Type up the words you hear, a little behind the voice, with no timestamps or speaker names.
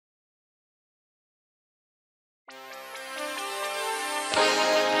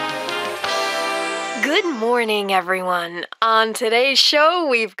Good morning, everyone. On today's show,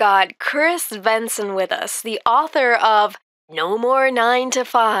 we've got Chris Benson with us, the author of No More 9 to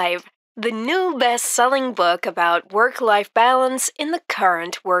 5, the new best-selling book about work-life balance in the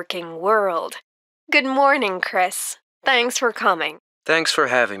current working world. Good morning, Chris. Thanks for coming. Thanks for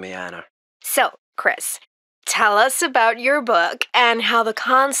having me, Anna. So, Chris, tell us about your book and how the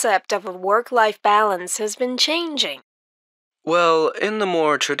concept of a work-life balance has been changing. Well, in the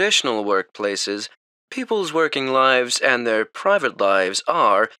more traditional workplaces, people's working lives and their private lives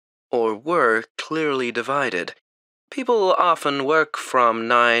are, or were, clearly divided. People often work from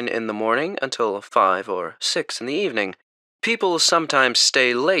 9 in the morning until 5 or 6 in the evening. People sometimes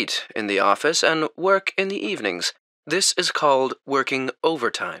stay late in the office and work in the evenings. This is called working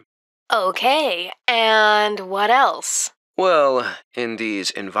overtime. Okay, and what else? Well, in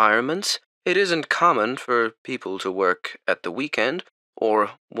these environments, it isn't common for people to work at the weekend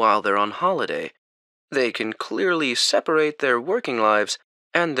or while they're on holiday. They can clearly separate their working lives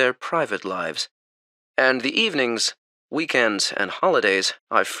and their private lives. And the evenings, weekends, and holidays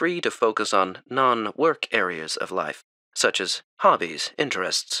are free to focus on non-work areas of life, such as hobbies,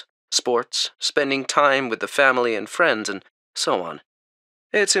 interests, sports, spending time with the family and friends, and so on.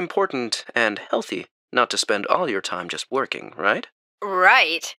 It's important and healthy not to spend all your time just working, right?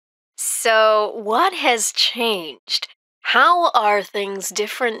 Right. So, what has changed? How are things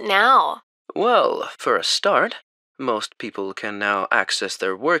different now? Well, for a start, most people can now access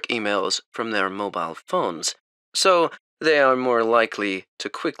their work emails from their mobile phones, so they are more likely to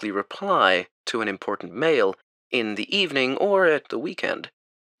quickly reply to an important mail in the evening or at the weekend.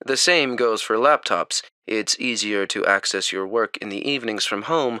 The same goes for laptops. It's easier to access your work in the evenings from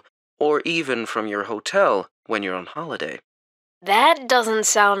home or even from your hotel when you're on holiday. That doesn't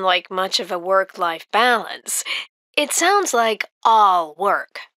sound like much of a work-life balance. It sounds like all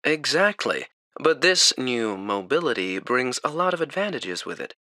work. Exactly. But this new mobility brings a lot of advantages with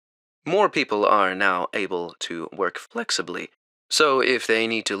it. More people are now able to work flexibly. So if they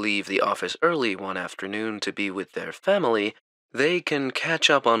need to leave the office early one afternoon to be with their family, they can catch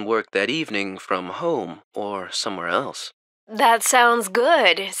up on work that evening from home or somewhere else. That sounds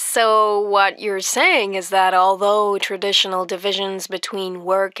good. So, what you're saying is that although traditional divisions between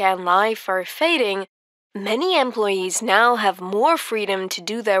work and life are fading, many employees now have more freedom to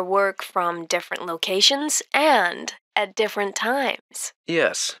do their work from different locations and at different times.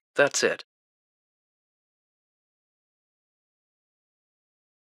 Yes, that's it.